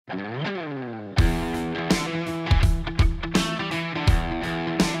There.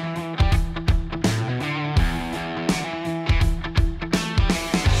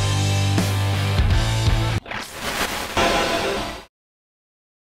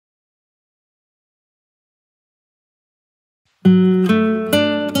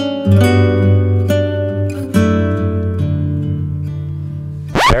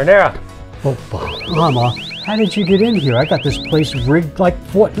 Oh, Mama, how did you get in here? I got this place rigged like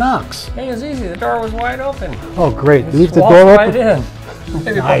Fort Knox. Hey, it was easy. The door was wide open. Oh, great. Just Leave the walked door right open? in.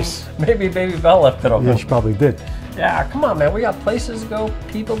 Maybe Nice. Maybe Baby Belle left it open. Yeah, she probably did. Yeah, come on, man. We got places to go,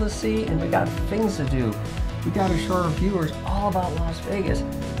 people to see, and we got things to do. We got to show our viewers all about Las Vegas.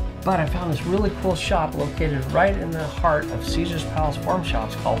 But I found this really cool shop located right in the heart of Caesar's Palace Farm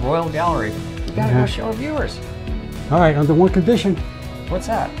Shops called Royal Gallery. We got to go show our viewers. All right, under one condition. What's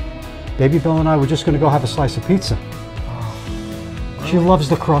that? Baby Belle and I were just going to go have a slice of pizza. Oh, She loves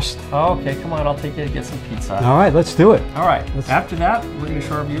the crust. Oh, okay, come on. I'll take you to get some pizza. All right, let's do it. All right. After that, we're going to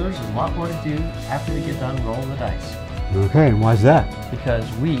show our viewers there's a lot more to do after we get done rolling the dice. Okay, and why's that? Because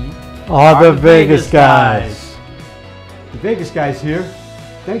we are the Vegas guys. The Vegas guys here.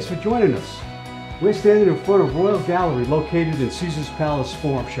 Thanks for joining us. We're standing in front of Royal Gallery located in Caesar's Palace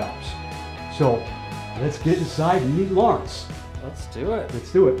Farm Shops. So let's get inside and meet Lawrence. Let's do it.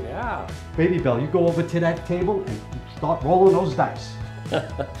 Let's do it. Yeah. Baby Belle, you go over to that table and start rolling those dice.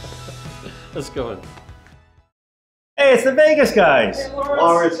 Let's go in. Hey, it's the Vegas guys. Hey,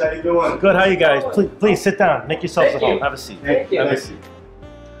 Lawrence, how you doing? Good, how you guys? Please sit down. Make yourselves Thank at home. you. Have a seat. Thank you. Have a seat.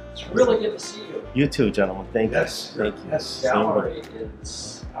 It's really good to see you. You too, gentlemen. Thank Yes. you. Thank you. This gallery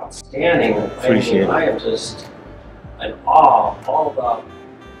is outstanding. Appreciate it. I am just in awe of all the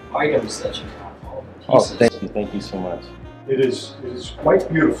items that you have, all the Oh, pieces. thank you. Thank you so much. It is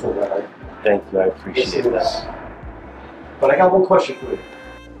quite beautiful. Thank you. I appreciate that. But I got one question for you.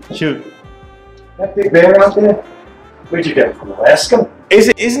 Shoot. That big bear out there, where'd you get it from? Alaska?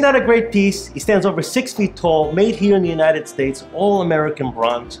 Isn't that a great piece? He stands over 6 feet tall, made here in the United States, all American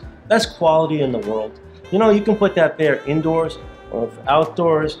bronze, best quality in the world. You know, you can put that bear indoors or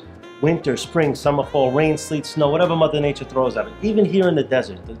outdoors, winter, spring, summer, fall, rain, sleet, snow, whatever Mother Nature throws at it. Even here in the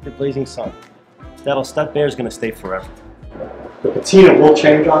desert, the blazing sun. That bear's gonna stay forever. The patina will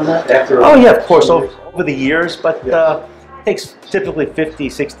change on that after. Oh yeah, of course, over the years, but it takes typically 50,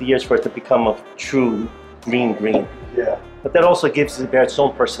 60 years for it to become a true green. Yeah. But that also gives the bear its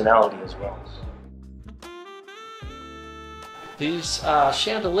own personality as well. These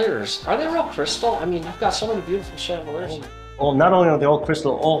chandeliers, are they real crystal? I mean, you've got so many beautiful chandeliers. Well, not only are they all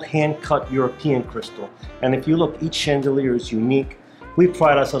crystal, all hand-cut European crystal. And if you look, each chandelier is unique. We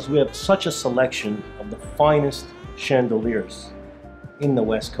pride ourselves, we have such a selection of the finest chandeliers in the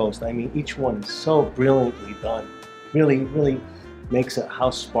West Coast. I mean, each one is so brilliantly done. Really makes a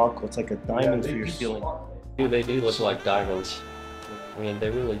house sparkle. It's like a diamond for your ceiling. They do look like diamonds. I mean,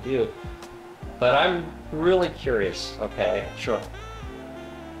 they really do. But I'm really curious, okay? Sure.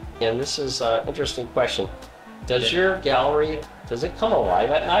 And this is an interesting question. Does your gallery, does it come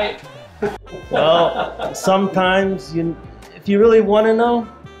alive at night? Well, sometimes, if you really want to know,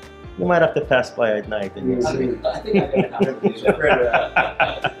 you might have to pass by at night and you'll see. I think I'm gonna have to use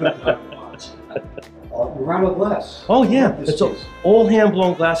Murano glass. Oh yeah, This it's piece. all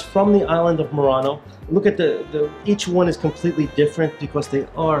hand-blown glass from the island of Murano. Look at each one is completely different because they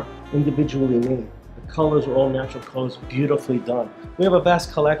are individually made. The colors are all natural colors, beautifully done. We have a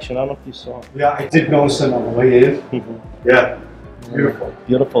vast collection. I don't know if you saw. Yeah, I did notice them on the way in. Yeah, beautiful.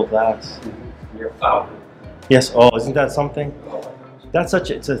 Beautiful glass. your fountain. Yes. Oh, isn't that something? It's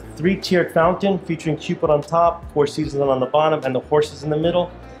a 3-tiered fountain featuring Cupid on top, 4 Seasons on the bottom, and the horses in the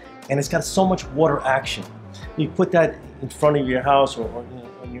middle. And it's got so much water action. You put that in front of your house or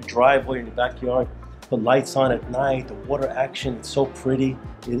in your driveway, in your backyard, put lights on at night, the water action, it's so pretty.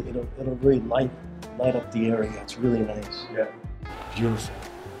 It'll really light up the area. It's really nice. Yeah. Beautiful.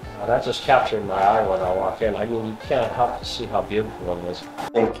 That just captured my eye when I walked in. I mean, you can't help to see how beautiful it is.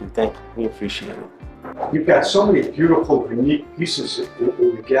 Thank you. We appreciate it. You've got so many beautiful, unique pieces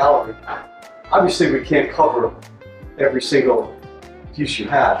in the gallery. Obviously, we can't cover every single piece you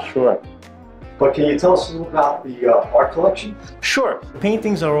have. Sure. But can you tell us a little about the art collection? Sure.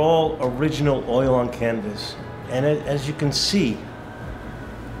 Paintings are all original oil on canvas. And as you can see,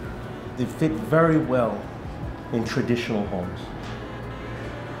 they fit very well in traditional homes.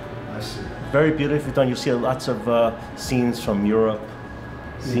 I see. Very beautifully done. You see lots of scenes from Europe,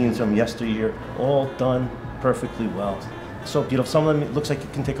 scenes from yesteryear, all done perfectly well. So beautiful. Some of them, it looks like you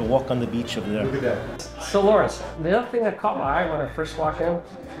can take a walk on the beach over there. Look at that. So Lawrence, the other thing that caught my eye when I first walked in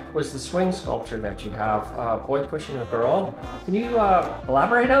was the swing sculpture that you have, boy pushing a girl. Can you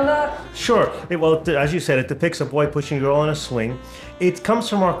elaborate on that? Sure. As you said, it depicts a boy pushing a girl on a swing. It comes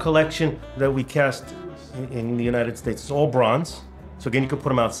from our collection that we cast in the United States. It's all bronze. So again, you can put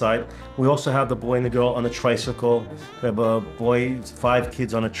them outside. We also have the boy and the girl on the tricycle. We have a boy, 5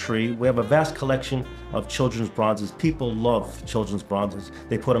 kids on a tree. We have a vast collection of children's bronzes. People love children's bronzes.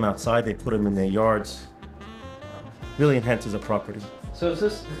 They put them outside, they put them in their yards. Really enhances the property. So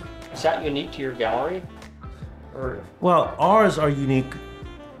is that unique to your gallery? Or Well, ours are unique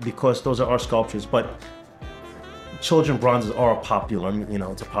because those are our sculptures, but children bronzes are popular,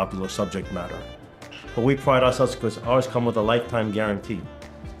 it's a popular subject matter. But we pride ourselves because ours come with a lifetime guarantee.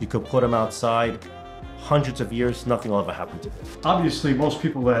 You could put them outside hundreds of years, nothing will ever happen to them. Obviously, most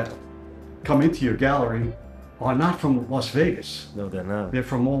people that come into your gallery are not from Las Vegas. No, they're not. They're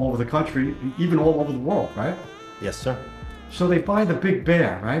from all over the country, even all over the world, right? Yes, sir. So they buy the big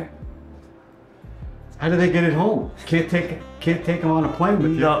bear, right? How do they get it home? Can't take them on a plane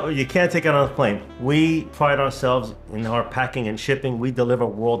with you. No, you can't take it on a plane. We pride ourselves in our packing and shipping. We deliver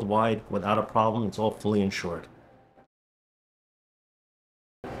worldwide without a problem. It's all fully insured.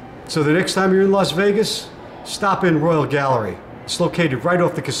 So the next time you're in Las Vegas, stop in Royal Gallery. It's located right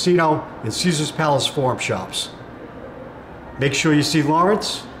off the casino in Caesar's Palace Forum Shops. Make sure you see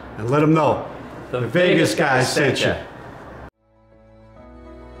Lawrence and let him know the Vegas guys sent you.